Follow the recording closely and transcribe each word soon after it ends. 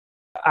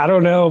I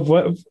don't know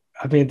what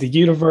I mean. The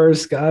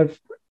universe, God,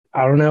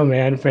 I don't know,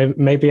 man.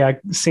 Maybe I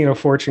seen a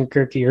fortune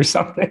cookie or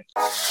something.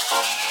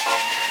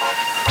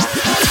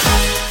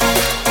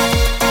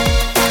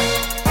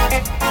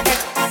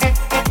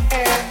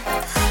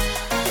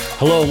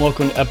 Hello and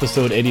welcome to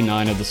episode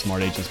 89 of the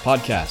Smart Agents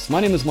Podcast.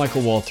 My name is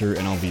Michael Walter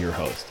and I'll be your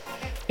host.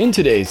 In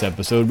today's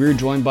episode, we are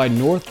joined by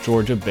North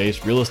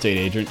Georgia-based real estate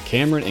agent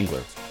Cameron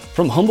Engler.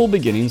 From humble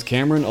beginnings,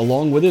 Cameron,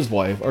 along with his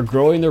wife, are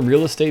growing their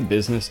real estate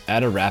business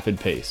at a rapid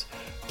pace.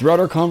 Throughout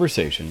our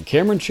conversation,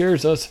 Cameron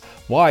shares us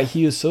why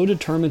he is so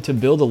determined to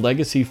build a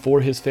legacy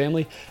for his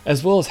family,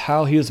 as well as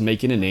how he is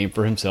making a name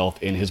for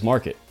himself in his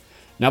market.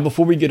 Now,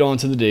 before we get on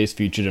to today's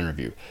featured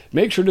interview,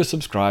 make sure to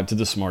subscribe to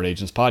the Smart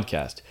Agents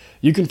Podcast.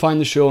 You can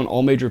find the show on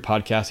all major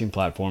podcasting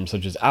platforms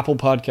such as Apple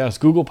Podcasts,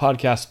 Google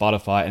Podcasts,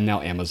 Spotify, and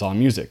now Amazon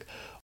Music.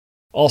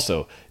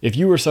 Also, if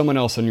you or someone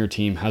else on your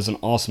team has an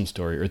awesome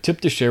story or tip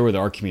to share with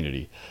our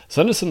community,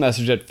 send us a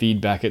message at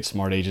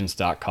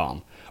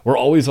feedback@smartagents.com. We're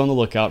always on the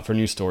lookout for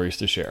new stories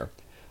to share.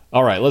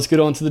 All right, let's get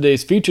on to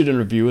today's featured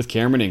interview with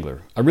Cameron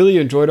Engler. I really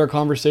enjoyed our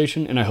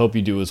conversation, and I hope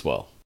you do as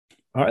well.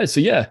 All right,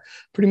 so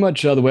pretty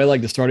much the way I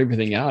like to start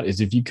everything out is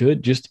if you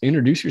could just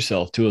introduce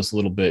yourself to us a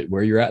little bit,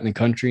 where you're at in the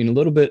country, and a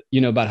little bit,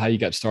 about how you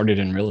got started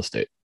in real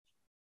estate.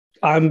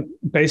 I'm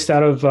based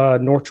out of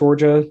North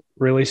Georgia,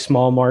 really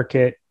small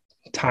market,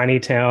 tiny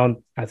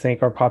town. I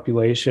think our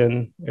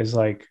population is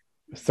like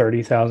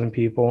 30,000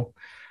 people.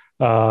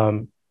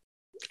 I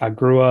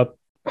grew up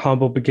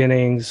humble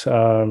beginnings. We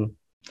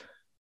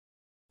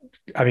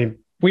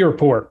were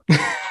poor.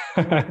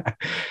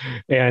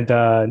 And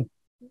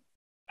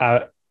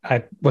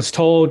I was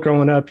told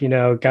growing up,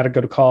 got to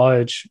go to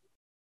college,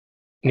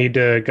 need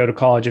to go to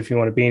college if you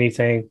want to be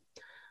anything.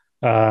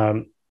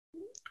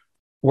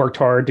 Worked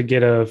hard to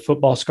get a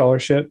football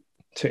scholarship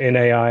to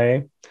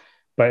NAIA,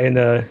 but in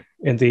the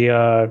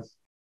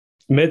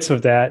midst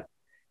of that,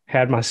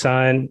 had my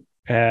son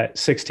at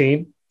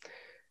 16.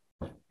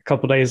 A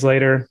couple of days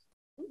later,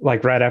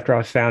 like right after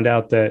I found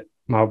out that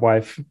my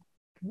wife,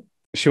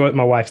 she wasn't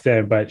my wife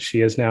then, but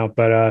she is now.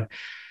 But a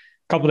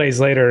couple of days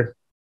later,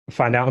 I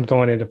find out I'm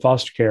going into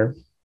foster care.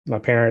 My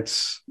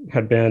parents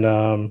had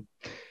been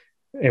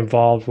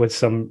involved with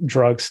some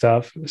drug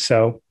stuff.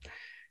 So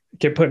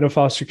get put into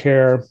foster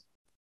care,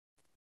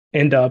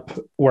 end up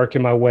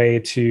working my way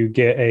to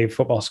get a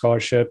football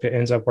scholarship. It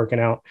ends up working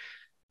out,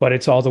 but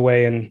it's all the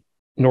way in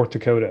North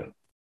Dakota.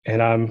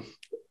 And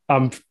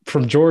I'm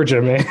from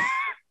Georgia, man.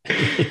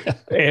 Yeah.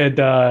 And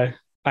I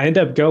end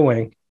up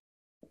going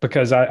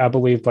because I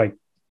believe like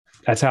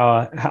that's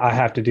how I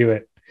have to do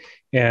it.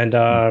 And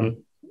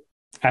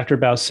after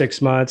about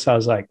 6 months, I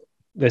was like,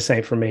 this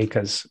ain't for me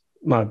because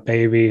my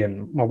baby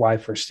and my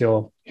wife are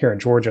still here in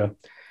Georgia.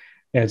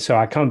 And so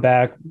I come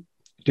back,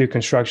 do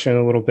construction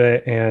a little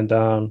bit. And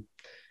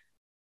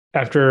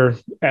after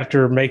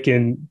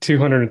making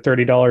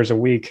 $230 a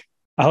week,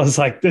 I was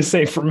like, this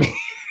ain't for me.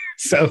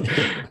 So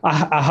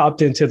I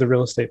hopped into the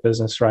real estate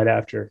business right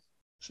after.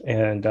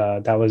 And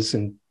that was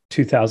in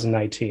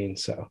 2019.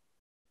 So,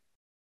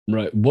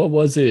 right. What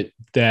was it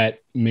that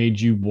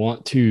made you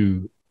want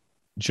to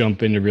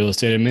jump into real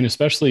estate? I mean,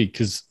 especially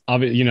because,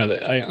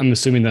 I'm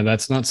assuming that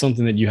that's not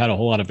something that you had a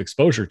whole lot of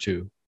exposure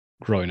to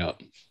growing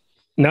up.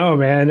 No,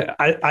 man,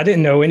 I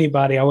didn't know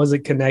anybody. I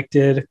wasn't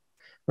connected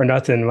or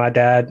nothing. My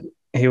dad,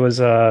 he was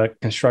a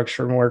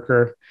construction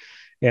worker,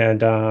 and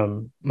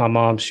my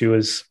mom, she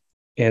was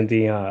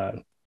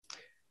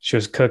she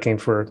was cooking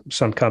for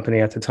some company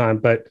at the time,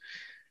 but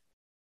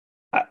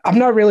I'm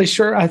not really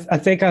sure. I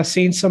think I've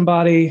seen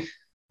somebody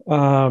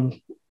locally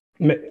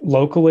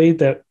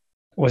that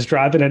was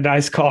driving a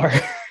nice car,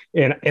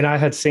 and I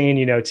had seen,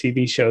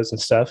 TV shows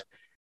and stuff.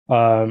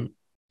 I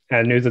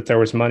knew that there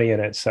was money in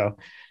it. So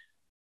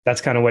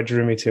that's kind of what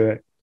drew me to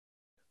it.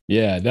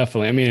 Yeah,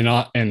 definitely. I mean,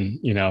 and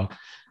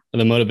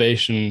the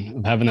motivation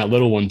of having that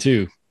little one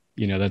too,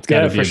 that's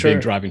got to be a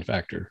big driving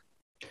factor.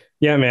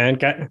 Yeah, man.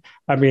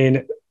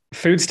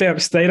 Food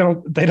stamps, they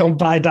don't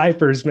buy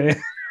diapers,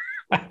 man.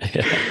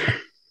 Yeah.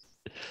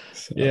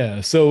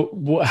 Yeah.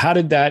 So how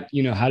did that,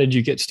 how did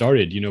you get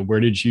started? Where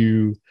did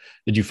you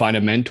find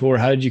a mentor?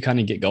 How did you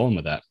kind of get going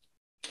with that?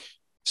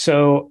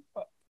 So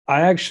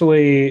I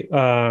actually,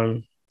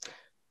 I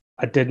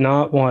did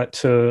not want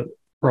to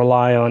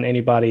rely on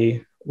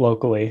anybody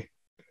locally.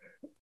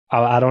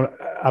 I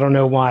don't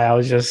know why. I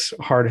was just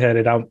hard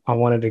headed. I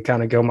wanted to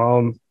kind of go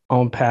my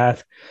own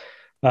path.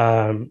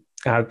 I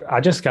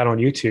just got on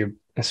YouTube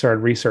and started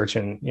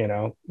researching,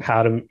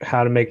 how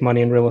to make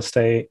money in real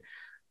estate.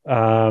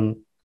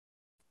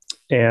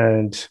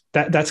 And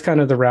that's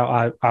kind of the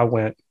route I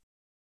went.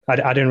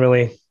 I didn't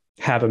really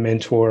have a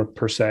mentor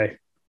per se.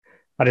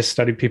 I just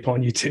studied people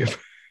on YouTube.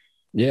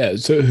 Yeah.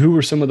 So who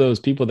were some of those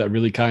people that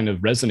really kind of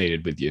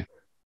resonated with you?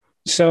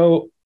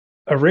 So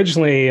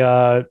originally,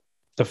 the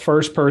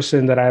first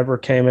person that I ever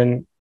came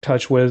in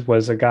touch with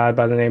was a guy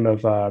by the name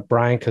of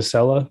Brian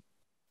Casella,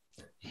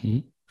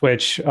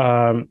 which,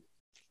 I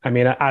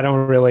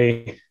don't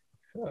really,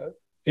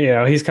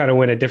 he's kind of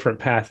went a different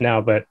path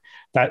now, but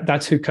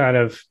that's who kind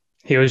of,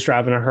 he was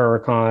driving a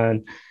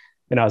Huracan.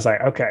 And I was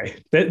like,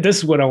 okay, this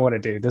is what I want to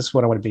do. This is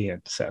what I want to be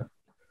in. So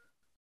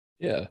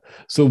Yeah.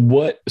 So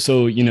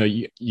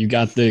you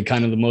got the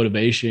kind of the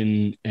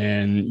motivation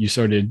and you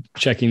started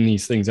checking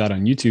these things out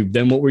on YouTube.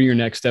 Then what were your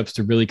next steps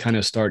to really kind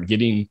of start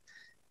getting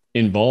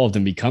involved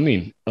and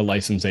becoming a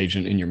licensed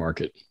agent in your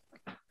market?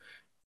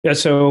 yeah,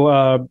 so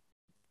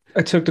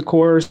I took the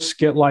course,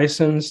 get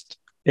licensed,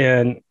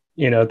 and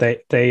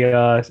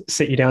they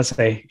sit you down and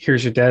say,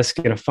 "Here's your desk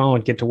and a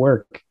phone, get to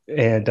work."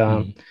 And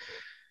Mhm.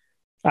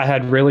 I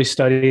had really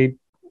studied.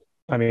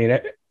 I mean,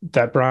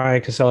 that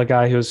Brian Casella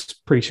guy who was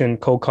preaching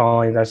cold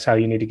calling. That's how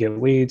you need to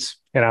get leads.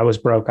 And I was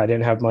broke. I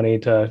didn't have money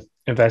to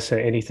invest in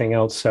anything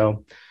else.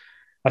 So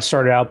I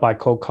started out by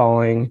cold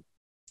calling.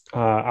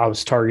 I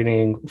was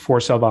targeting for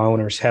sale by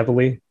owners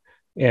heavily,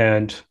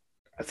 and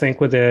I think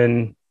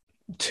within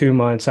 2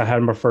 months I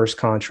had my first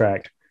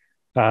contract.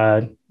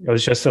 It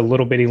was just a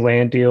little bitty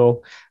land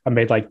deal. I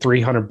made like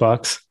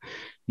 $300,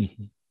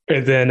 Mhm.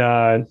 and then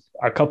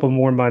a couple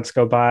more months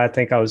go by. I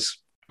think I was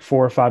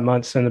 4 or 5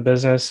 months in the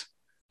business.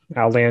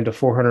 I land a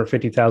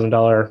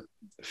 $450,000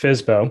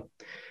 FISBO.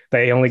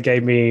 They only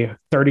gave me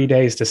 30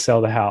 days to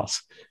sell the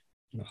house.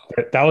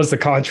 That was the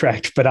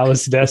contract, but I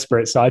was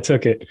desperate, so I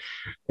took it,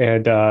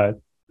 and I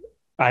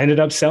ended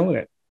up selling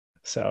it.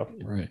 So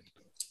Right.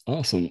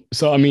 Awesome.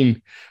 So I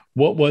mean,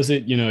 what was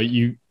it,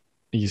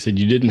 you said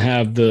you didn't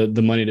have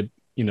the money to,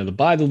 to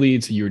buy the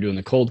leads, so you were doing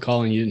the cold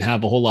calling, you didn't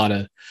have a whole lot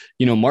of,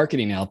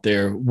 marketing out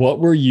there. What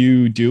were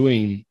you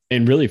doing?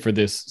 And really for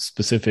this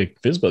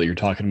specific FISBO that you're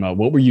talking about,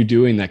 what were you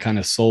doing that kind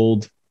of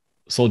sold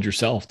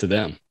yourself to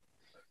them?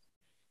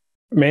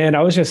 man,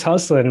 I was just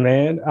hustling,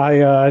 man.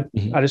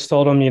 Mhm. I just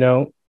told them,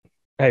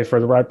 hey, for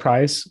the right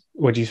price,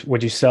 would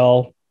you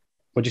sell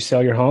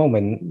your home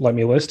and let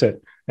me list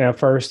it? And at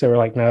first they were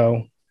like,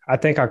 no. I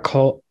think I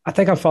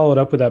followed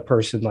up with that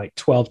person like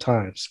 12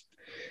 times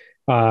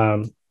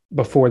um,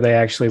 before they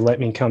actually let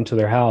me come to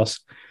their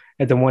house.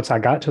 And then once I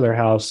got to their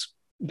house,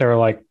 they were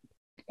like,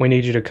 we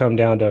need you to come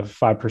down to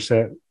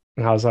 5%.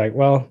 And I was like,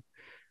 well,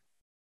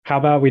 how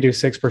about we do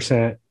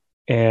 6%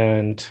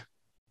 and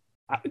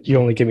you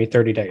only give me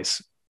 30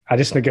 days? I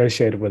just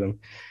negotiated with them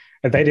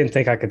and they didn't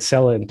think I could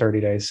sell it in 30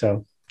 days.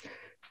 So,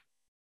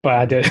 but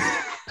I did.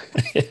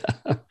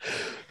 Yeah.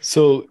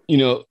 So,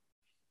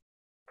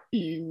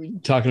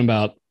 talking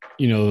about,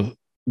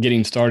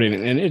 getting started,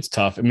 and it's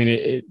tough. I mean,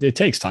 it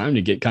takes time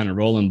to get kind of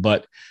rolling,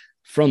 but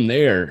from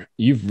there,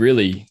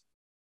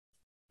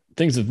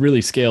 things have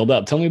really scaled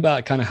up. Tell me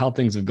about kind of how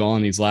things have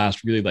gone these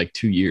last really like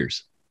 2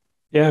 years.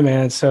 Yeah,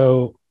 man.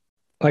 So,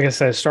 like I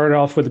said, started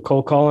off with the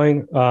cold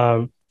calling.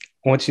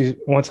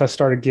 Once I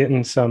started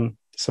getting some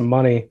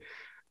money,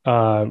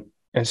 and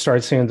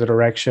started seeing the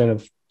direction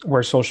of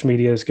where social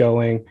media is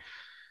going.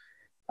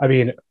 I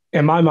mean,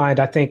 in my mind,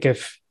 I think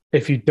if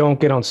you don't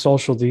get on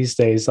social these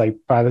days, like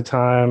by the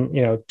time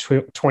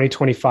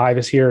 2025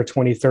 is here or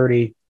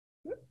 2030,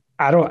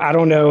 I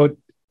don't know.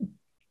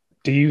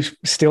 Do you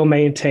still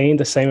maintain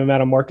the same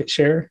amount of market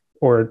share,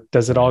 or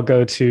does it all Right.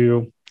 go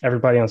to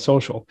everybody on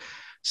social?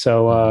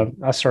 So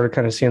Mhm. I started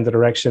kind of seeing the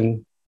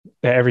direction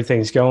that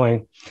everything's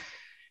going,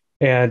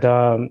 and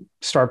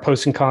start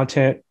posting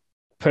content,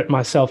 put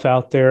myself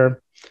out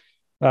there,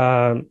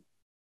 um,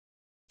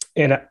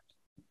 and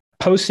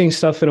posting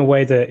stuff in a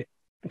way that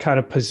kind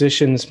of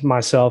positions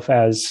myself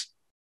as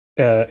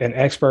an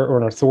expert or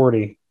an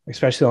authority,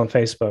 especially on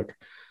Facebook.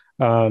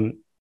 Um,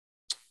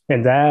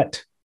 and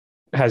that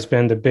has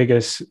been the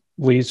biggest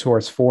lead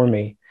source for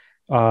me.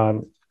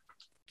 Um,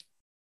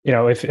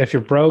 if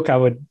you're broke, I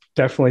would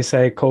definitely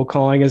say cold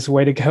calling is the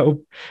way to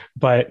go,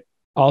 but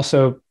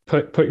also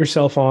put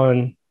yourself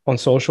on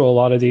social. A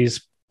lot of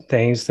these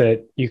things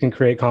that you can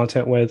create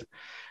content with,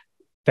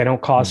 they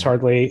don't cost Mhm.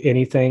 hardly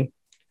anything.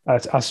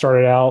 I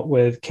started out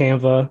with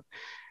Canva,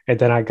 and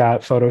then I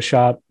got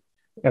Photoshop,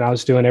 and I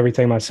was doing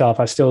everything myself.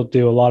 I still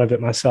do a lot of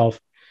it myself,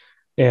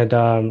 and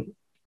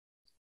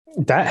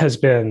that has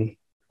been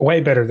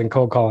way better than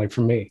cold calling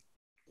for me.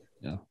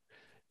 Yeah.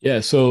 Yeah.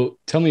 So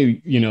tell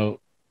me,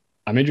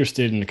 I'm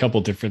interested in a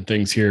couple different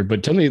things here,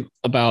 but tell me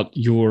about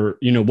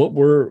what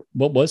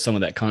was some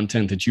of that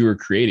content that you were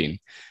creating,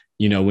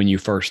 when you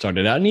first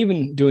started out and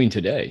even doing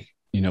today?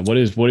 What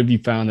have you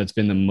found that's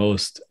been the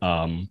most,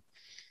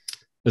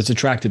 that's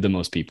attracted the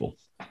most people?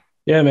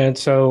 Yeah, man.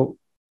 So,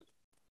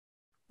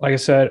 like I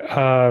said,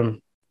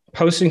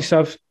 posting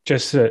stuff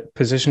just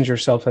positions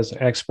yourself as an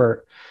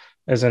expert,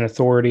 as an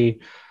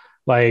authority.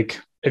 Like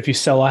if you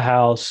sell a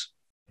house,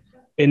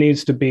 it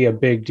needs to be a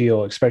big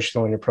deal,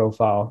 especially on your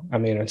profile. I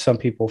mean, and some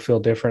people feel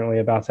differently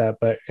about that,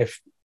 but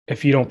if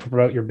you don't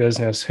promote your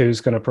business,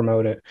 who's going to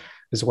promote it?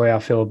 Is the way I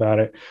feel about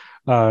it.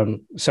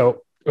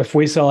 So if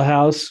we sell a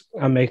house,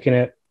 I'm making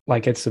it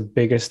like it's the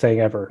biggest thing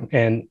ever,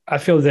 and I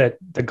feel that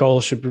the goal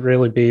should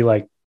really be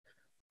like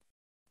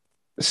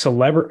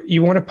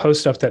You want to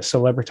post stuff that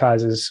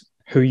celebritizes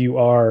who you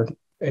are,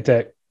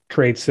 that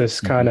creates this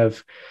kind Mhm.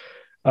 of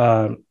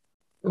um,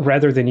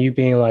 rather than you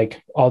being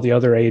like all the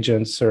other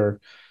agents or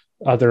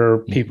other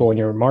people Mhm. in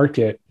your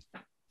market,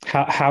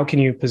 how can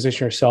you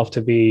position yourself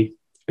to be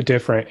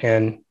different?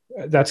 And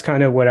that's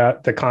kind of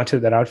the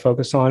content that I'd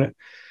focus on.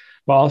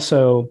 But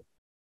also,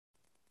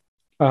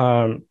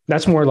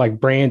 that's more like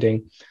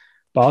branding,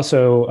 but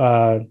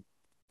also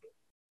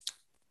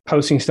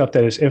posting stuff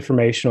that is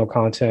informational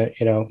content,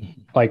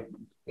 like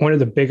one of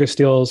the biggest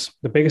deal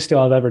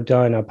I've ever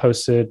done. I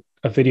posted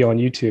a video on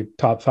YouTube,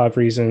 top 5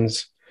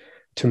 reasons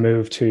to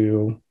move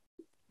to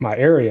my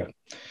area.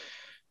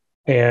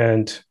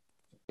 And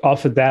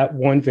off of that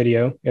one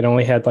video, it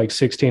only had like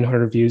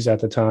 1,600 views at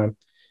the time.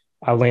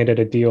 I landed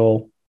a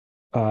deal,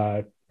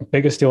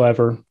 biggest deal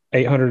ever,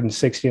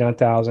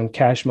 869,000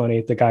 cash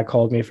money. The guy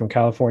called me from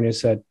California,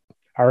 said,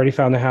 I already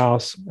found the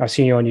house. I've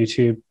seen you on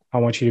YouTube. I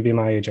want you to be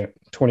my agent.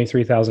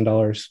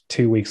 $23,000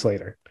 2 weeks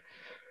later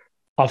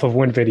off of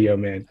one video,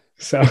 man.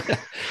 So,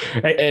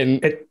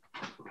 and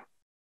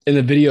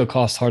the video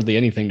costs hardly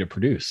anything to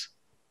produce.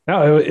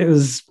 No, it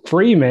was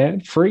free,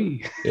 man.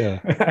 Free.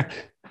 Yeah.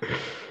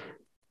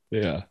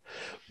 Yeah.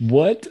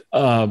 What,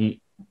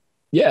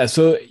 yeah.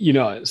 So,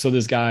 so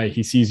this guy,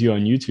 he sees you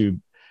on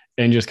YouTube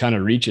and just kind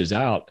of reaches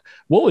out.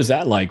 What was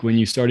that like when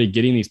you started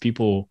getting these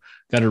people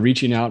that are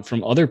reaching out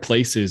from other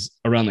places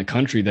around the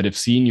country that have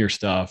seen your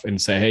stuff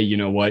and say, hey, you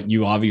know what,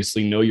 you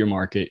obviously know your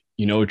market,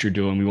 you know what you're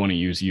doing, we want to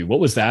use you.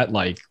 What was that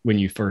like when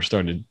you first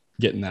started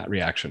getting that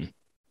reaction?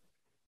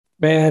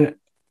 Man,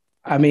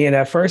 I mean,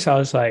 at first I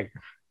was like,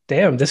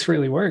 damn, this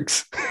really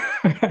works.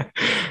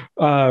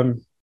 But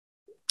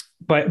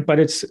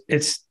it's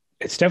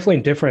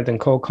definitely different than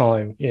cold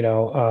calling.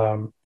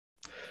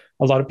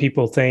 A lot of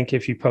people think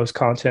if you post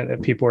content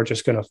that people are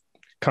just going to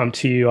come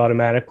to you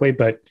automatically,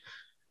 but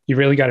you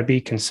really got to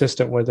be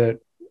consistent with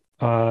it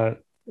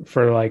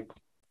for like,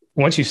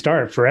 once you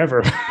start,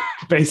 forever,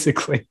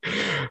 basically.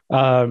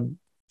 And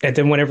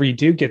then whenever you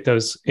do get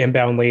those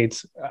inbound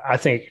leads, I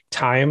think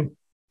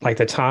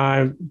the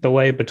time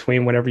delay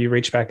between whenever you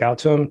reach back out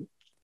to them,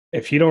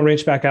 if you don't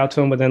reach back out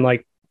to them within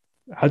like,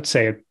 I'd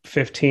say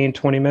 15,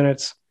 20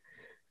 minutes,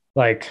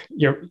 like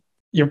your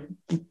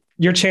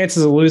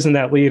chances of losing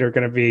that lead are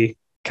going to be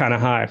kind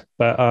of high.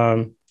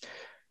 But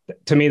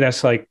to me,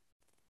 that's like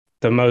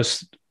the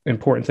most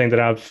important thing that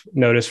I've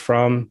noticed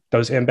from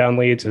those inbound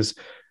leads is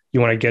you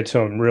want to get to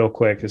them real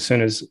quick as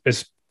soon as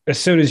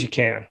you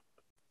can.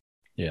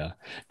 Yeah.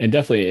 And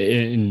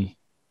definitely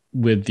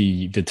with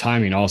the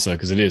timing also,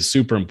 because it is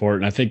super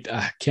important. I think,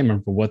 I can't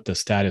remember what the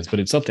stat is, but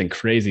it's something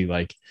crazy.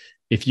 Like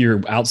if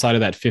you're outside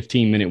of that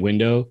 15-minute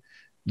window,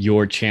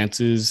 your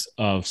chances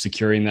of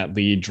securing that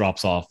lead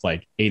drops off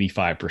like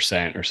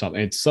 85% or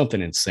something. It's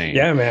something insane.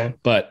 Yeah, man.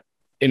 But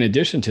in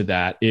addition to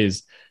that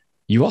is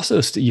you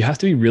also, you have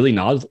to be really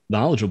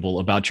knowledgeable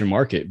about your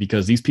market,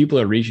 because these people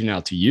are reaching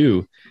out to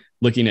you,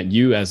 looking at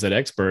you as that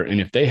expert. And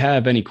if they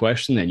have any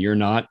question that you're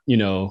not,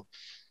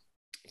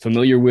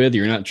 familiar with,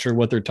 you're not sure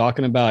what they're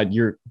talking about,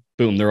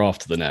 they're off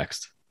to the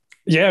next.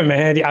 Yeah,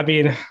 man. I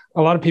mean,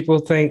 a lot of people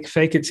think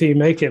fake it till you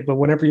make it, but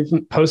whenever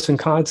you're posting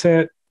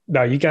content,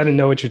 no, you got to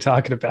know what you're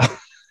talking about.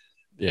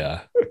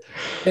 Yeah.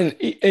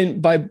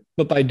 And by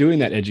doing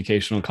that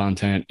educational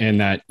content and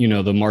that,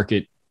 the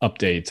market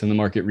updates and the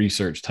market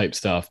research type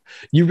stuff,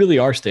 you really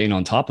are staying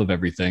on top of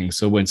everything.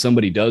 So when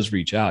somebody does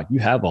reach out, you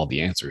have all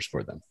the answers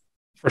for them.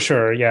 For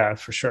sure. Yeah,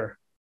 for sure.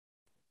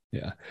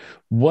 Yeah.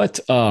 What,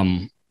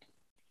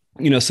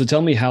 so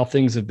tell me how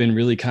things have been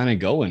really kind of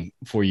going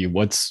for you.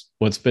 What's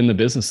been the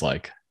business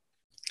like?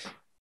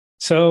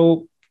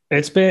 So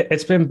it's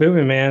been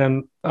booming,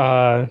 man.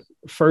 I'm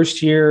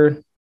first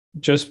year,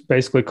 just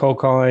basically cold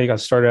calling. I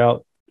started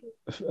out,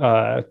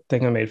 I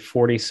think I made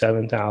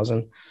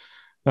 47,000.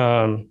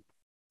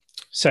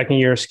 Second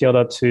year scaled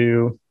up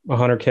to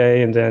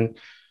 100K. And then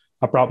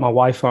I brought my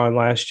wife on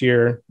last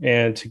year,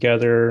 and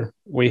together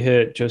we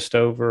hit just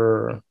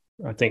over,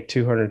 I think,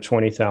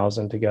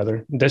 220,000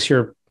 together. This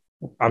year,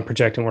 I'm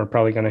projecting we're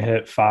probably going to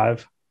hit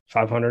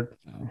 500.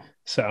 Oh,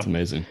 so that's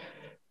amazing.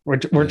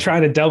 We're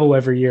trying to double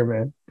every year,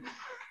 man.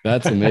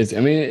 That's amazing.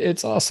 I mean,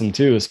 it's awesome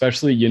too,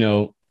 especially,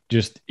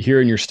 just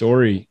hearing your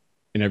story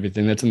and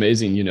everything. That's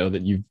amazing,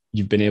 that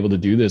you've been able to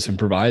do this and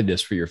provide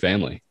this for your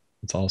family.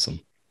 It's awesome.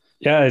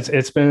 Yeah,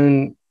 it's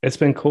been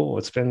cool.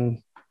 It's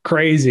been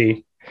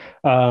crazy.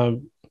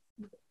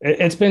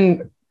 It's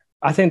been,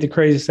 I think the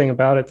craziest thing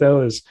about it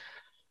though is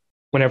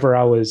whenever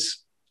I was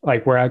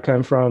like where I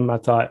come from, I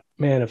thought,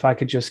 man, if I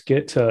could just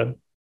get to,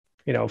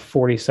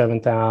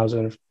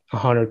 47,000,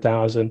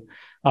 100,000,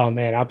 oh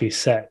man, I'll be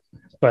set.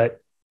 But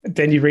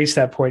then you reach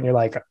that point and you're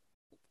like,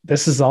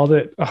 this is all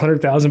that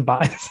 100,000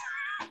 buys.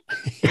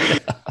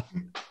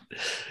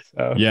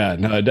 So. Yeah,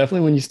 no,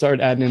 definitely when you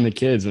start adding in the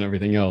kids and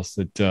everything else,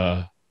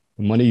 that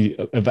money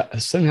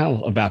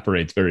somehow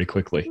evaporates very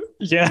quickly.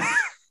 Yeah.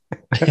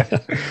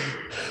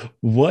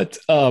 What,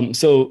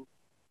 so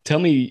tell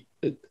me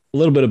a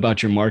little bit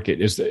about your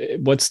market.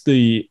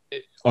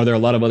 Are there a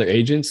lot of other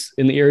agents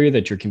in the area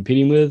that you're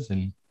competing with?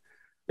 And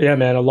yeah,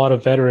 man, a lot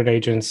of veteran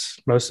agents.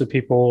 Most of the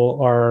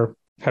people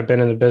have been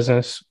in the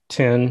business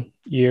 10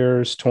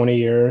 years, 20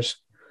 years.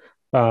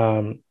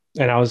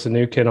 And I was the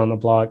new kid on the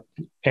block,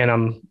 and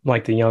I'm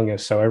like the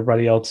youngest. So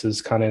everybody else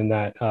is kind of in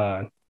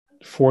that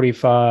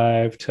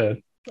 45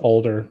 to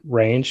older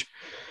range.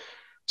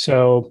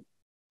 So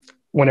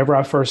whenever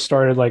I first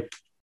started, like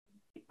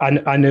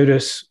I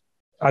noticed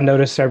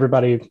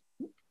everybody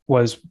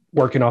was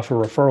working off of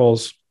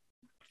referrals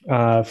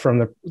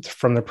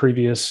from the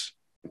previous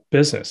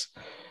business,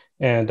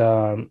 and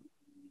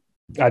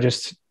I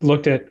just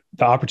looked at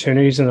the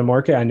opportunities in the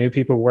market. I knew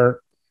people weren't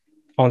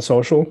on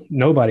social.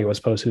 Nobody was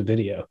posting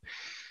video,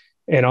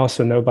 and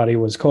also nobody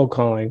was cold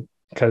calling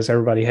because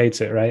everybody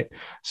hates it, right?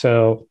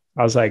 So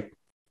I was like,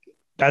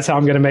 that's how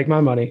I'm going to make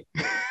my money.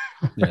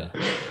 Yeah.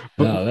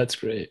 No, that's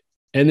great.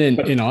 And then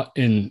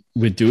in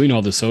with doing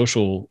all the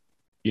social,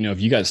 if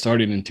you got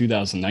started in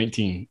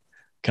 2019,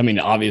 coming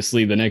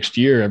obviously the next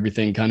year,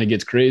 everything kind of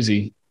gets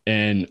crazy.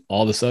 And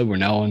all of a sudden we're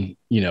now on,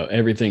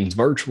 everything's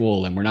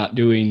virtual and we're not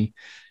doing,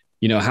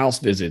 house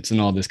visits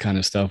and all this kind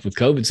of stuff with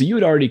COVID. So you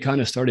had already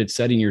kind of started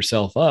setting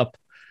yourself up,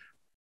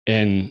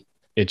 and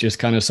it just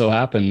kind of so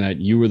happened that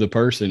you were the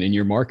person in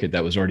your market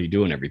that was already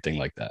doing everything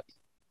like that.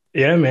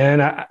 Yeah,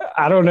 man.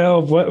 I don't know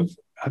what,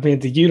 I mean,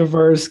 the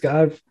universe,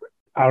 God,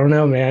 I don't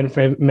know, man.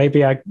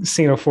 Maybe I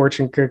seen a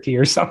fortune cookie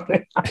or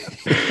something.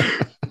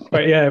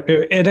 But yeah,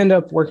 it ended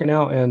up working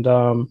out, and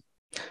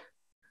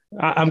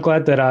I'm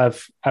glad that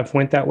I've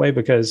went that way,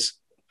 because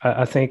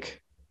I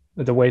think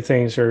the way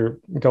things are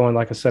going,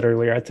 like I said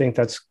earlier, I think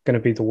that's going to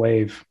be the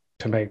wave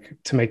to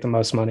make the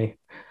most money.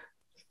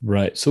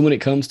 Right. So when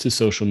it comes to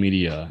social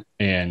media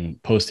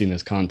and posting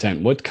this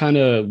content, what kind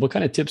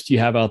of tips do you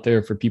have out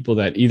there for people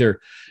that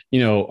either,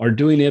 are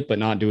doing it but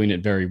not doing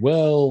it very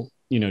well,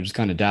 just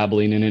kind of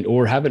dabbling in it,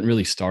 or haven't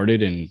really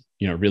started and,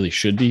 really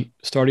should be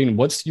starting?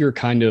 What's your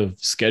kind of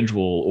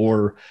schedule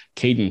or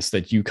cadence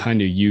that you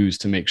kind of use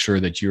to make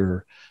sure that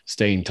you're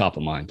staying top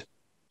of mind?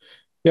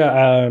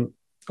 Yeah.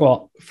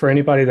 Well, for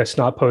anybody that's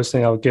not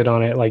posting, I would get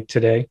on it like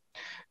today,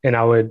 and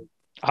I would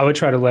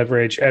try to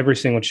leverage every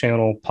single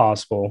channel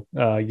possible.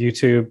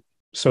 YouTube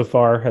so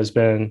far has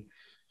been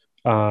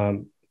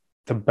um,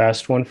 the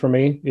best one for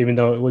me, even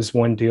though it was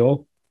one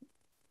deal.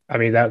 I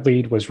mean, that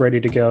lead was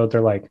ready to go.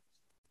 They're like,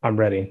 I'm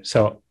ready.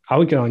 So I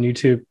would get on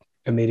YouTube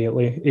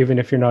immediately, even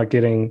if you're not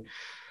getting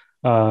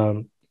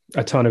um,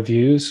 a ton of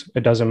views.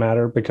 It doesn't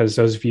matter, because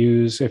those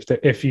views,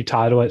 if you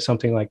title it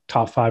something like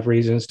top 5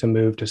 reasons to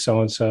move to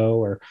so and so,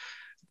 or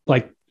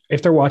like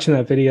if they're watching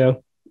that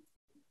video,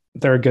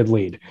 they're a good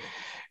lead.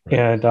 Right.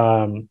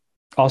 And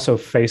also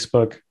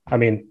Facebook. I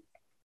mean,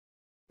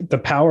 the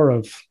power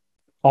of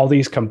all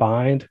these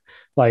combined,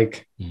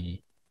 like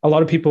Mhm. a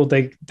lot of people,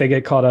 they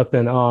get caught up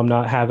in, oh, I'm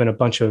not having a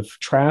bunch of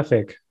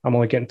traffic, I'm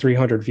only getting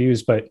 300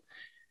 views. But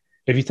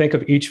if you think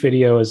of each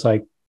video as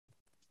like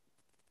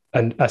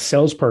a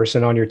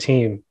salesperson on your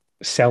team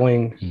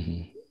selling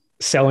Mhm.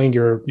 selling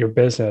your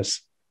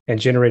business and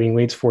generating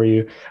leads for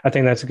you, I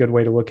think that's a good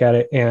way to look at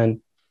it.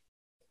 And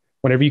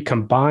whenever you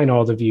combine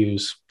all the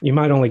views, you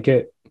might only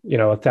get,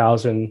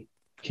 1,000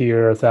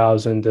 here,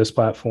 1,000 this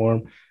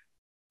platform.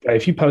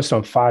 If you post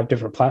on 5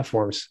 different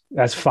platforms,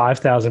 that's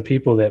 5,000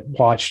 people that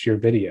watched your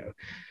video.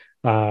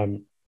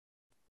 Um,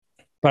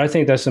 but I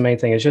think that's the main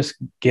thing, is just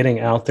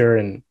getting out there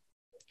and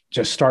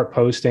just start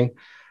posting.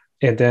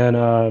 And then,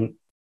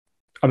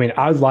 I mean,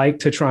 I'd like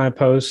to try and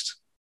post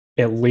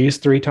at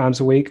least 3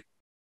 times a week.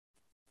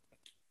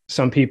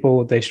 Some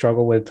people, they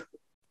struggle with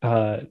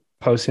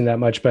posting that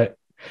much, but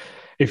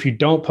if you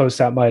don't post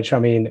that much, I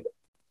mean,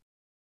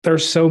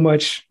 there's so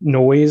much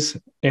noise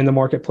in the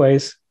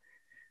marketplace.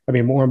 I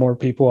mean, more and more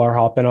people are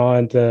hopping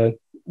on the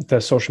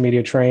social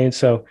media train.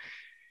 So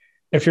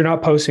if you're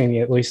not posting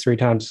at least 3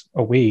 times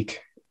a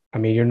week, I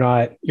mean, you're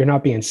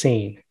not being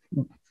seen.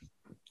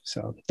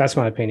 So that's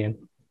my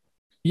opinion.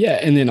 Yeah.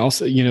 And then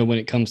also, when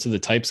it comes to the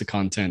types of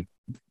content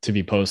to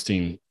be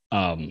posting,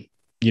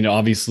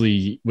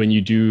 obviously when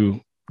you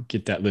do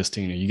get that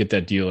listing or you get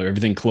that deal or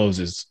everything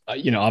closes,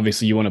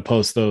 obviously you want to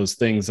post those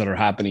things that are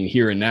happening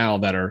here and now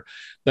that are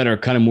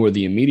kind of more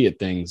the immediate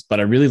things. But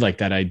I really like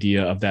that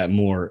idea of that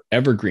more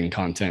evergreen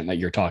content that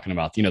you're talking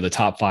about, the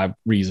top 5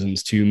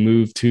 reasons to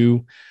move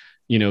to,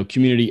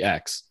 community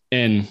X.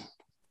 And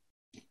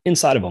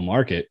inside of a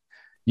market,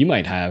 you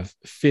might have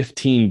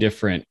 15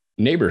 different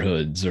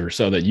neighborhoods or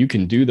so that you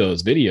can do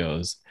those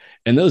videos.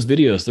 And those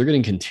videos, they're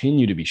going to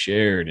continue to be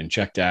shared and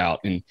checked out.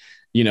 And,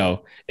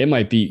 it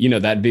might be,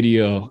 that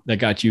video that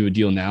got you a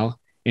deal now,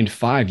 in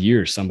 5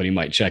 years, somebody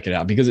might check it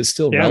out because it's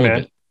still Yeah, man,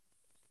 relevant.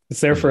 it's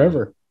there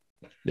forever.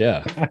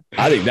 Yeah.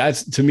 I think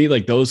that's, to me,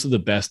 like those are the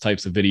best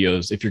types of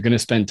videos. If you're going to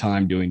spend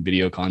time doing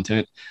video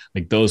content,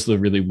 like those are the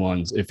really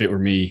ones, if it were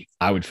me,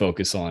 I would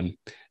focus on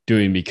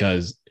doing,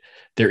 because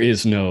there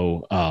is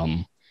no,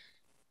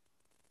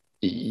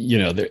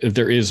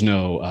 there is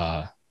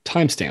no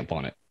timestamp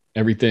on it.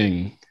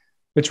 Everything,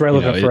 It's you know,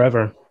 relevant it,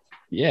 forever.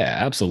 yeah,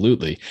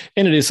 absolutely.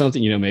 And it is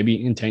something,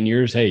 maybe in 10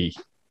 years, hey,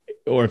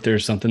 or if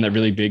there's something that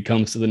really big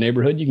comes to the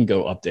neighborhood, you can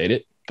go update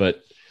it.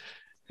 But,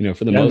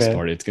 for the Yeah, most man.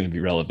 part, it's going to be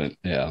relevant.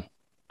 Yeah.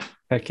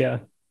 Heck yeah.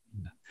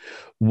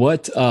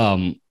 What,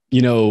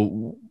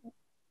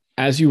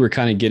 as you were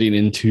kind of getting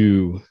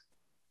into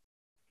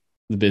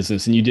the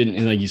business and you didn't,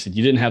 and like you said,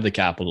 you didn't have the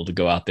capital to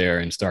go out there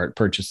and start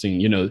purchasing,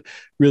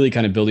 really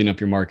kind of building up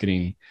your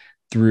marketing.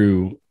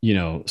 through,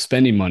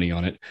 spending money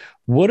on it.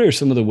 What are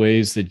some of the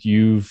ways that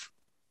you've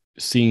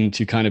seen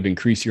to kind of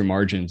increase your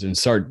margins and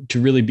start to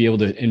really be able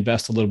to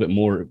invest a little bit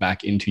more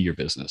back into your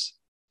business?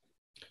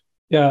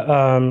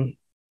 Yeah.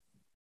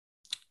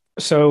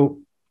 So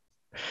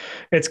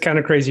it's kind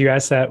of crazy you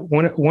asked that.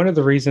 One of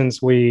the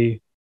reasons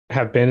we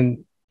have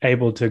been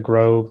able to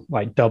grow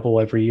like double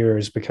every year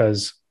is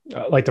because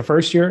like the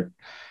first year,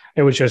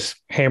 it was just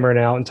hammering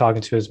out and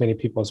talking to as many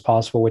people as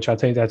possible, which I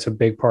think that's a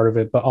big part of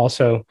it. But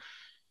also,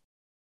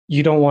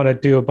 you don't want to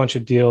do a bunch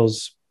of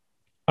deals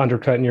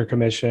undercutting your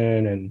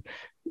commission and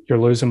you're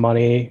losing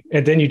money.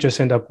 And then you just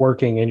end up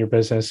working in your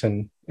business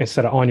and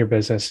instead of on your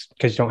business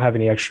because you don't have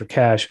any extra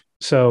cash.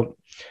 So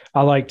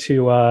I like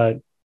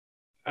to,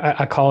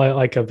 I call it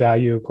like a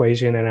value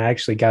equation. And I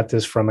actually got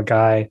this from a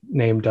guy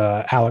named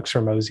Alex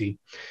Hormozy.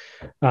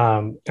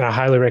 And I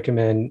highly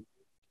recommend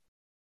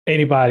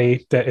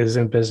anybody that is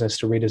in business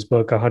to read his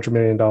book, $100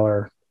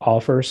 million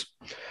Offers.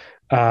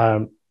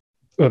 But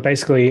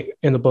basically,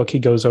 in the book, he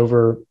goes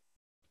over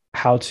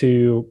how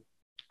to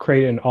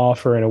create an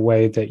offer in a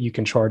way that you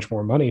can charge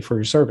more money for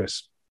your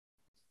service.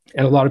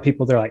 And a lot of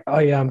people, they're like, oh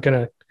yeah, I'm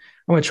gonna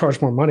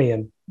charge more money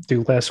and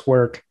do less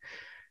work.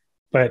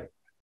 But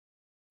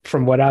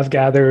from what I've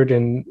gathered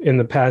in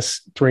the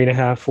past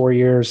 3.5, 4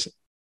 years,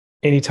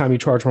 anytime you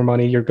charge more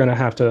money, you're going to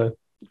have to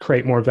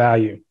create more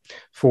value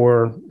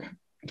for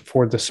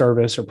the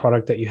service or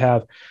product that you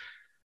have.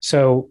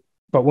 So,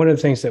 but one of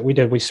the things that we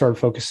did, we started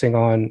focusing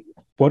on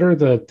what are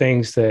the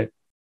things that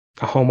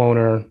a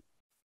homeowner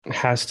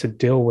has to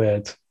deal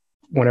with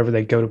whenever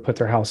they go to put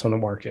their house on the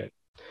market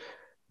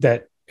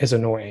that is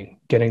annoying.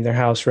 Getting their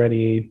house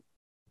ready,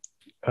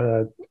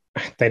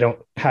 they don't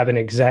have an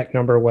exact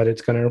number of what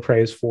it's going to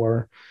appraise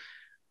for.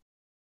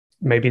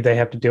 Maybe they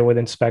have to deal with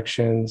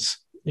inspections.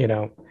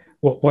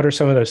 What are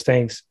some of those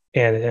things,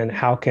 and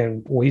how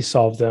can we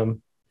solve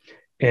them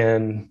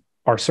in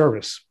our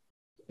service?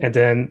 And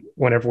then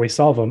whenever we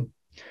solve them,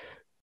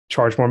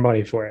 charge more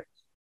money for it.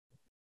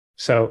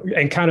 So,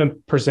 and kind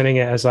of presenting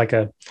it as like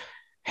a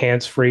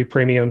hands-free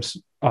premiums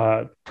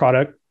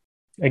product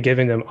and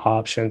giving them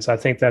options. I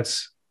think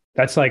that's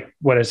like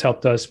what has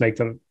helped us make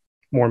them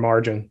more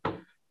margin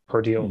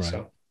per deal. Right.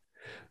 So,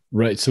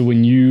 right. So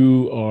when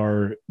you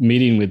are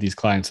meeting with these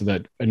clients at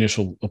that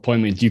initial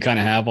appointment, do you kind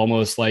of have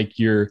almost like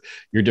your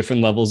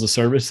different levels of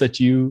service that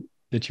you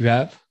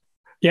have?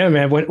 Yeah,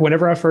 man.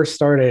 Whenever I first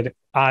started,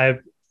 I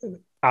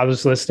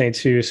was listening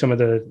to some of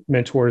the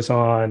mentors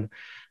on,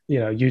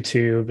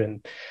 YouTube,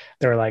 and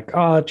they're like,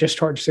 "Oh, just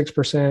charge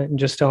 6% and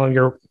just tell them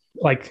you're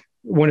like."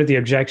 One of the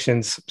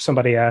objections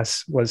somebody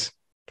asked was,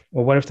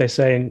 "Well, what if they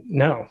say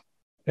no?"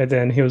 And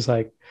then he was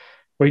like,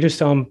 "Well, you just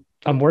tell them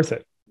I'm worth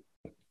it."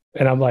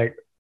 And I'm like,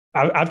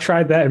 I've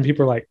tried that, and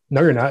people are like,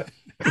 "No, you're not,"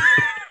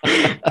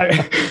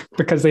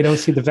 because they don't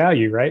see the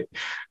value, right?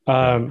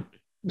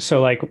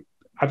 So like,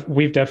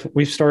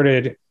 we've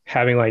started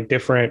having like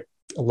different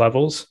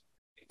levels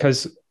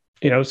because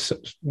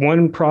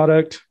one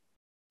product,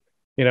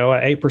 an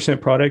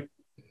 8% product,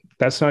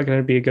 that's not going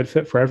to be a good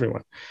fit for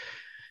everyone.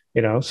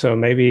 So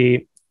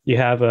maybe you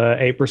have a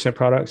 8%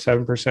 product,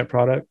 7%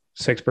 product,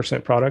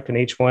 6% product, and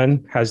each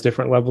one has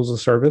different levels of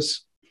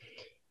service.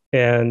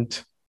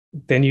 And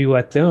then you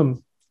let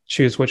them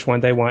choose which one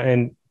they want.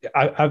 And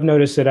I've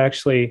noticed that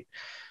actually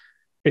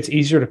it's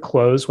easier to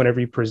close whenever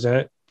you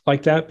present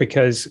like that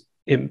because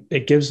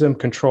it gives them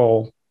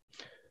control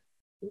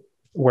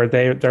where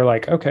they're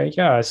like, okay,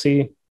 yeah, I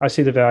see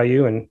the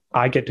value and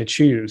I get to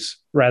choose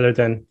rather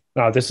than,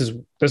 oh, this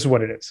is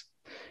what it is.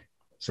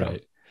 So.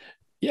 Right.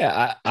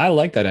 Yeah, I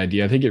like that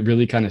idea. I think it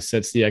really kind of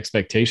sets the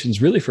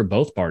expectations really for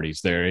both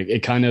parties there.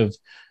 It kind of,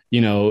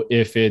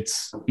 if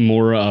it's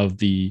more of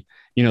the,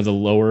 the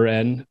lower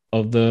end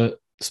of the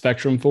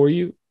spectrum for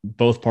you,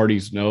 both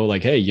parties know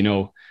like, hey,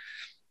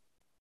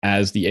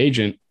 as the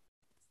agent,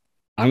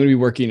 I'm going to be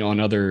working on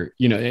other,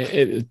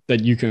 that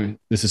you can,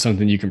 this is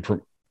something you can,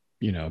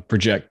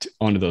 project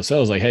onto those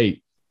sales. Like,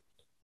 hey,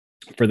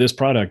 for this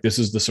product, this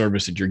is the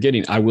service that you're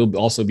getting. I will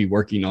also be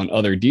working on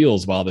other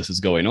deals while this is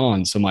going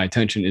on. So my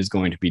attention is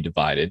going to be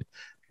divided.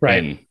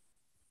 Right.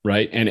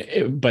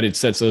 But it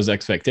sets those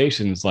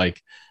expectations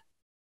like,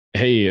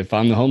 hey, if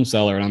I'm the home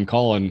seller and I'm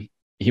calling,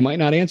 he might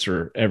not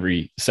answer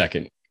every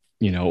second,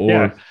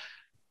 or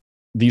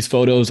these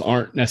photos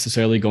aren't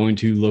necessarily going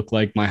to look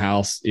like my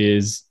house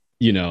is,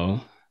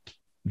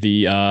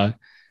 the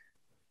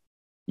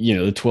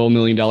 $12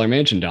 million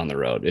mansion down the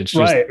road. It's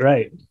just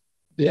right.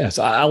 Yes,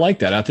 I like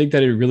that. I think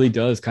that it really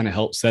does kind of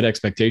help set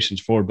expectations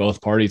for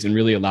both parties and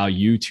really allow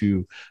you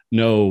to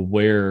know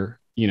where,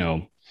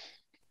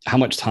 how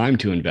much time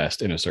to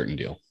invest in a certain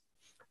deal.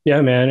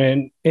 Yeah,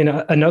 man. And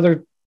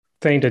another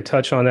thing to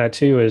touch on that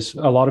too is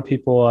a lot of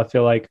people, I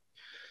feel like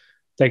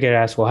they get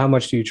asked, well, how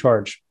much do you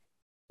charge?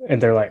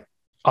 And they're like,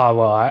 oh,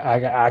 well,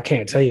 I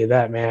can't tell you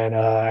that, man.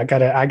 I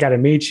gotta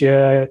meet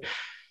you.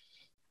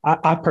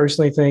 I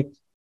personally think,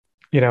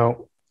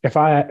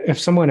 if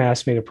someone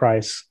asks me the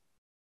price,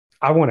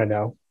 I want to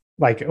know,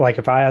 like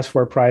if I ask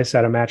for a price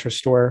at a mattress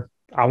store,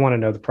 I want to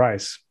know the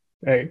price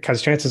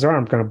because chances are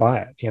I'm going to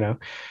buy it,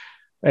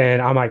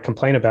 and I might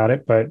complain about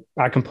it, but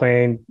I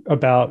complain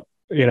about,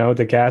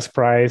 the gas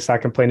price. I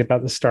complain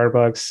about the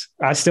Starbucks.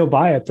 I still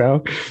buy it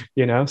though,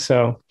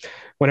 So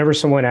whenever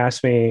someone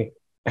asks me,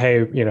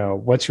 hey,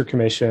 what's your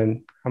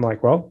commission? I'm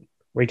like, well,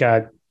 we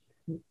got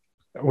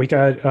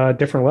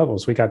different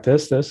levels. We got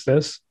this,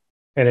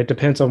 and it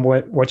depends on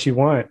what you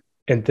want.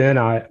 And then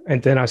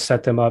I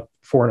set them up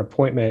for an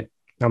appointment.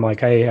 I'm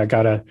like, hey, I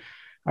gotta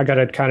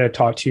kind of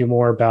talk to you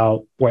more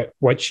about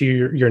what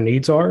your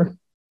needs are,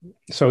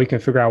 so we can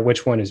figure out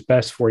which one is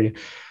best for you.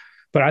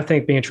 But I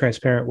think being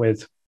transparent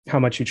with how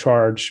much you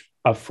charge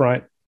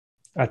upfront,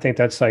 I think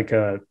that's like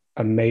a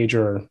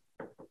major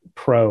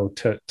pro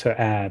to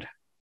add.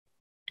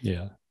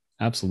 Yeah,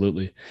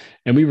 absolutely.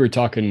 And we were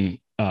talking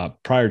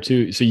prior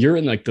to, so you're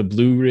in like the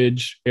Blue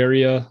Ridge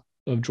area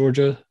of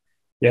Georgia.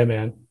 Yeah,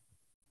 man.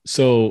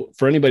 So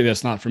for anybody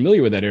that's not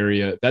familiar with that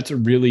area, that's a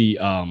really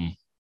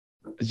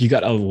you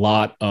got a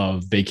lot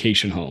of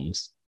vacation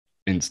homes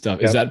and stuff.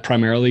 Is Yep. that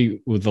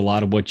primarily with a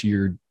lot of what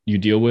you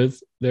deal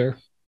with there?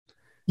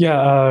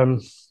 Yeah,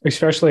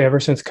 especially ever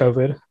since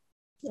COVID.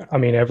 I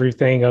mean,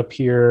 everything up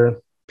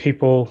here,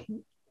 people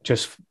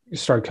just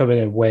start coming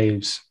in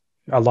waves.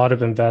 A lot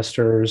of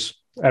investors,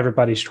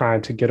 everybody's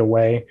trying to get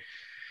away.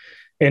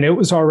 And it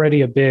was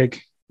already a big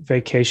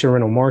vacation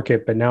rental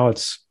market, but now I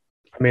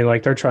mean,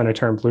 like they're trying to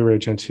turn Blue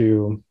Ridge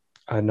into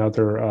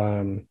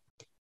another,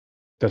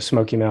 the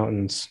Smoky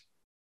Mountains,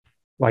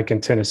 like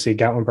in Tennessee,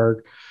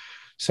 Gatlinburg.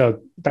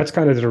 So that's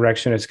kind of the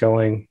direction it's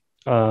going.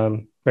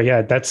 But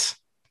yeah, that's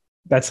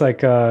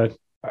like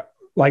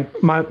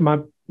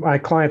my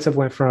clients have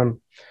went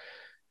from,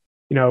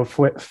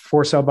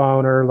 for sale by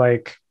owner,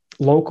 like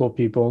local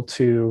people,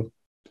 to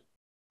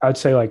I'd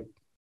say like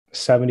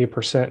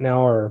 70%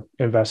 now are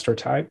investor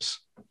types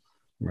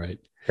Right.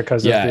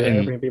 because of Yeah. the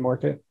And Airbnb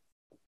market.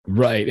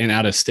 right. And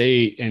out of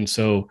state. And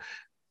so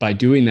by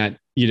doing that,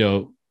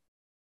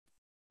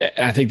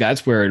 I think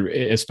that's where,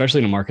 especially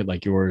in a market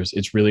like yours,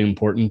 it's really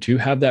important to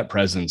have that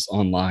presence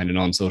online and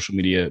on social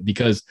media,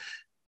 because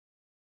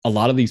a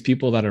lot of these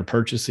people that are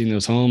purchasing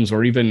those homes,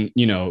 or even,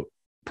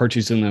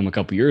 purchasing them a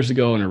couple years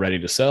ago and are ready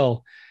to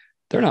sell,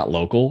 they're not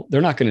local.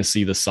 They're not going to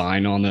see the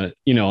sign on the,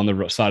 on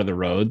the side of the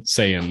road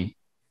saying,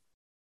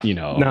 you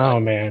know, No,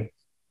 man.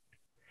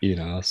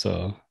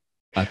 so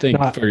I think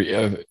Not for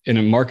in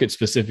a market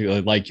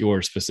specifically like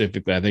yours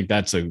specifically, I think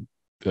that's a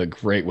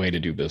great way to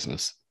do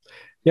business.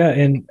 Yeah,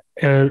 and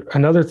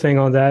another thing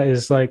on that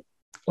is like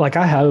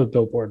I have a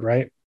billboard,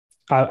 right?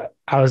 I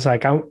was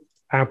like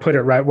I put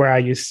it right where I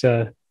used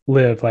to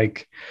live,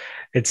 like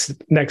it's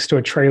next to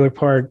a trailer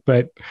park,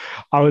 but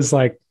I was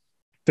like,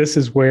 this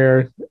is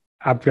where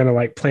I'm gonna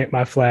like plant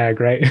my flag,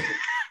 right?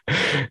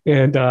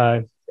 And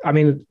I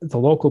mean, the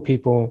local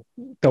people,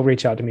 they'll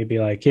reach out to me, be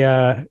like,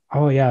 yeah,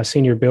 oh yeah, I've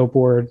seen your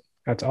billboard.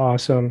 That's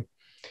awesome.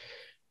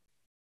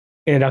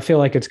 And I feel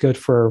like it's good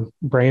for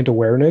brand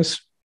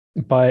awareness.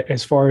 But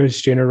as far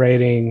as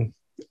generating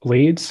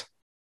leads,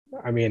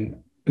 I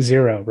mean,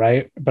 zero,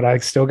 right? But I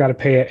still got to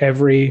pay it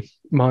every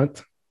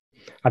month.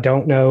 I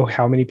don't know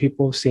how many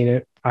people have seen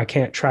it. I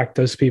can't track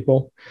those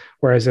people.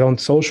 Whereas on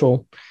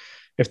social,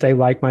 if they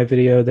like my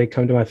video, they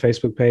come to my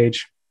Facebook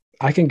page,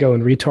 I can go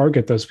and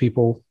retarget those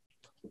people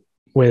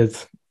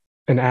with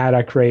an ad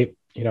I create,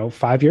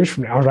 5 years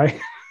from now, right?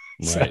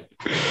 So, Right.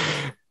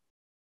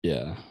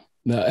 Yeah.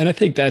 No, and I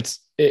think that's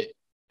it.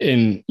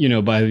 And,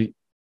 by,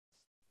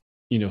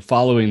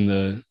 following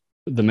the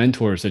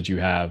mentors that you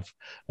have,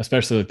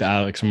 especially like the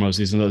Alex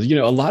Hormozis and those,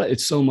 a lot of,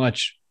 it's so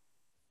much,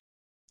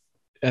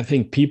 I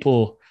think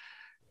people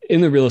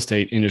in the real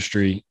estate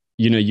industry,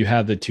 you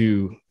have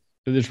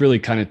there's really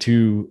kind of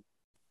two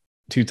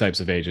types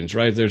of agents,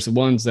 right? There's the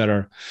ones that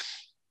are,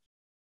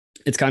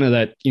 it's kind of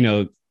that,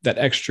 that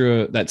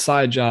extra, that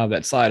side job,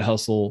 that side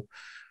hustle.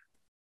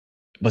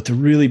 But to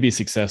really be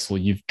successful,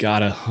 you've got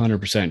to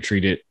 100%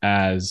 treat it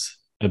as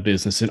a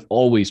business, and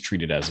always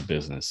treat it as a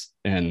business.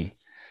 And,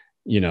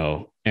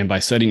 and by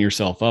setting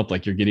yourself up,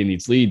 like you're getting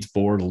these leads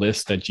for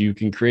lists that you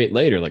can create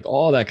later, like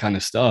all that kind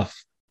of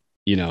stuff,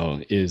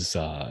 is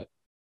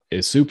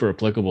super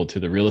applicable to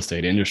the real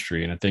estate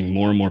industry. And I think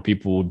more and more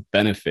people would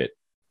benefit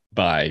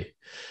by,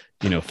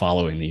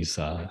 following these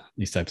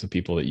types of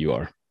people that you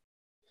are.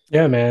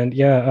 yeah, man.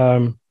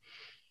 Yeah.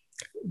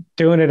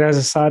 Doing it as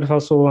a side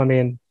hustle, I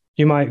mean,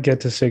 you might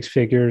get to six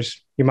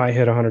figures, you might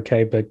hit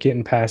 100K, but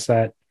getting past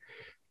that,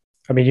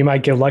 I mean, you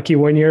might get lucky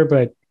one year,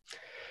 but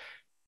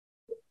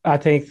I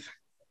think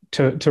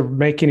to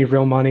make any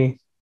real money,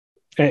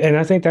 and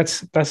I think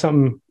that's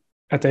something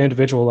at the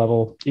individual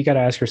level, you got to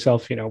ask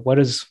yourself, what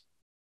is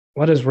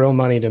real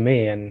money to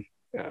me? And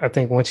I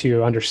think once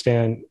you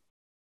understand,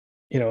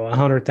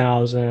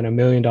 100,000, $1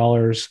 million,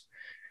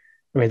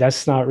 I mean,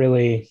 that's not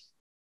really,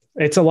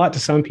 it's a lot to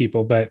some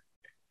people, but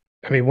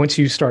I mean, once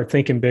you start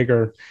thinking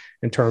bigger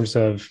in terms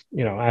of,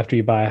 after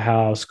you buy a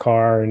house,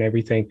 car, and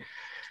everything,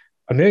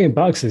 $1 million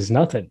is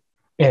nothing.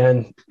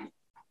 And,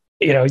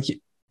 you know,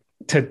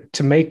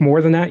 to make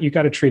more than that, you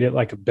got to treat it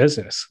like a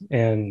business.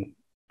 And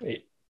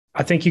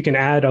I think you can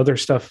add other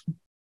stuff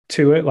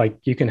to it. Like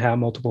you can have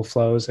multiple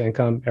flows of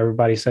income.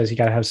 Everybody says you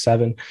got to have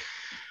seven,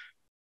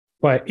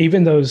 But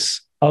even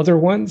those other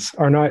ones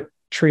are not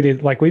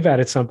treated like we've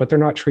added some, but they're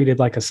not treated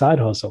like a side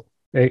hustle.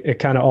 It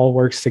kind of all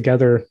works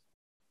together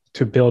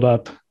to build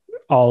up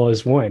all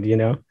as one,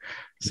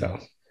 So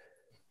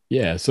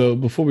Yeah. So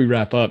before we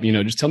wrap up,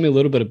 just tell me a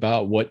little bit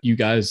about what you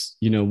guys,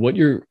 what's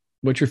your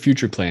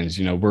future plans?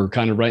 We're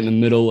kind of right in the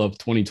middle of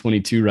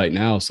 2022 right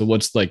now. So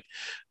what's like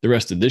the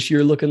rest of this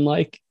year looking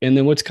like? And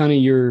then what's kind of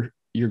your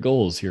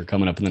goals here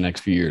coming up in the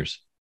next few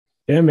years?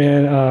 Yeah,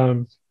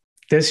 man.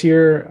 This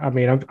year, I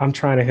mean, I'm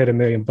trying to hit $1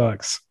 million,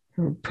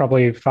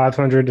 probably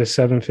 500 to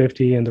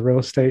 750 in the real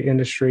estate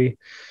industry.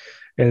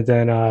 And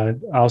then I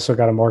also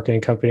got a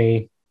marketing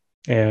company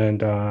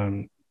and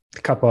a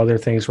couple other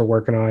things we're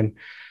working on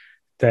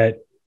that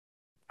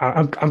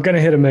I'm going to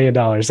hit $1 million.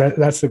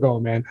 That's the goal,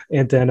 man.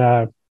 And then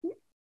I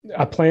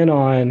plan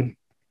on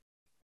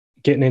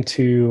getting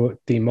into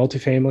the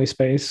multifamily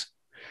space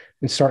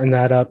and starting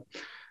that up.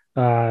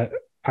 I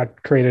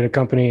created a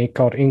company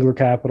called Engler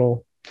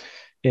Capital,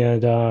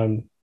 and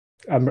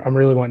I'm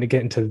really wanting to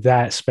get into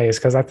that space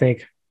because I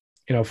think,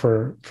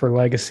 for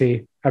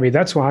legacy. I mean,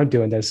 that's why I'm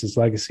doing this is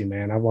legacy,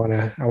 man. I want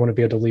to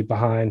be able to leave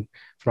behind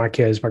for my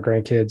kids, my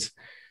grandkids.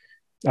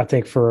 I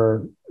think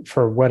for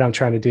what I'm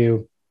trying to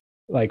do,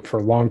 like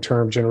for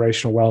long-term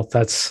generational wealth,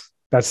 that's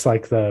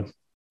like the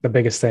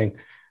biggest thing.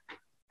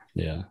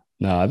 Yeah.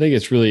 No, I think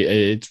it's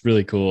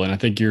really cool. And I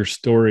think your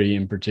story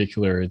in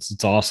particular,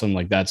 it's awesome.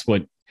 Like that's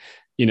what,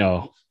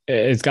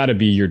 it's got to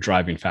be your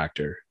driving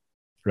factor,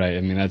 right?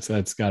 I mean,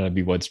 that's got to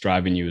be what's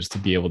driving you is to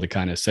be able to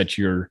kind of set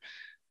your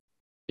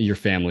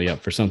family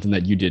up for something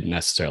that you didn't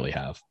necessarily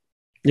have.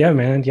 Yeah,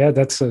 man. Yeah.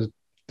 That's the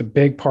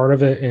big part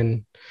of it.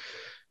 And,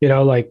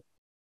 like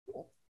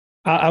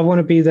I want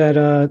to be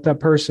that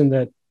person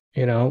that,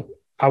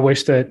 I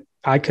wish that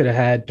I could have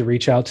had to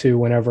reach out to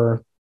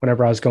whenever I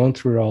was going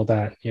through all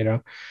that,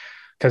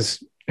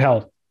 because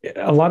hell,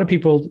 a lot of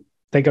people,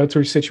 they go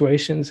through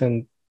situations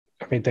and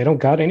I mean, they don't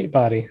got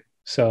anybody.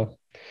 So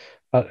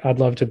I'd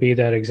love to be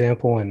that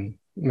example and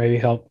maybe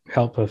help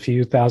a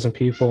few thousand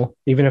people,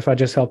 even if I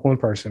just help one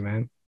person,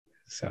 man.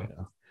 So,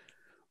 yeah.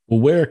 Well,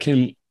 where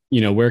can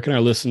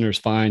our listeners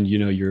find,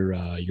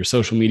 your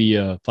social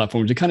media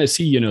platforms to kind of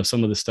see,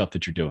 some of the stuff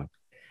that you're doing?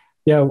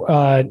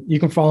 Yeah. You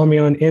can follow me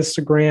on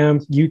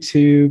Instagram,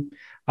 YouTube.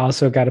 I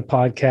also got a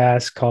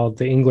podcast called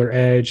The Engler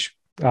Edge.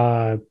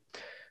 But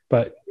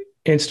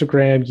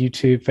Instagram,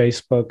 YouTube,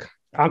 Facebook,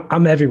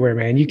 I'm everywhere,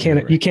 man. You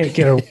can't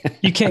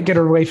get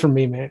away from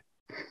me, man.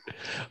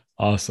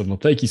 Awesome. Well,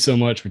 thank you so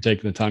much for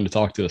taking the time to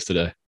talk to us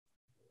today.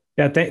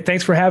 Yeah.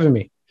 Thanks for having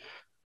me.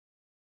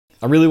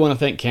 I really want to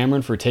thank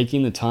Cameron for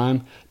taking the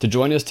time to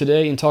join us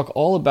today and talk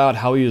all about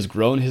how he has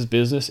grown his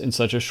business in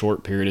such a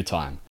short period of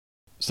time.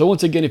 So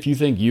once again, if you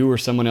think you or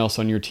someone else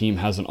on your team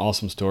has an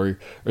awesome story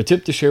or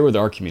tip to share with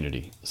our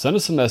community, send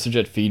us a message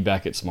at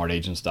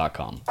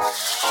feedback@smartagents.com.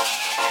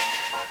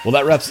 Well,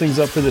 that wraps things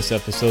up for this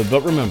episode,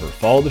 but remember,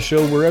 follow the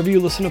show wherever you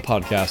listen to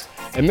podcasts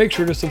and make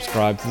sure to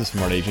subscribe to the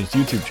Smart Agents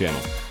YouTube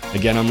channel.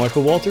 Again, I'm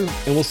Michael Walter,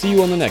 and we'll see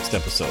you on the next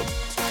episode.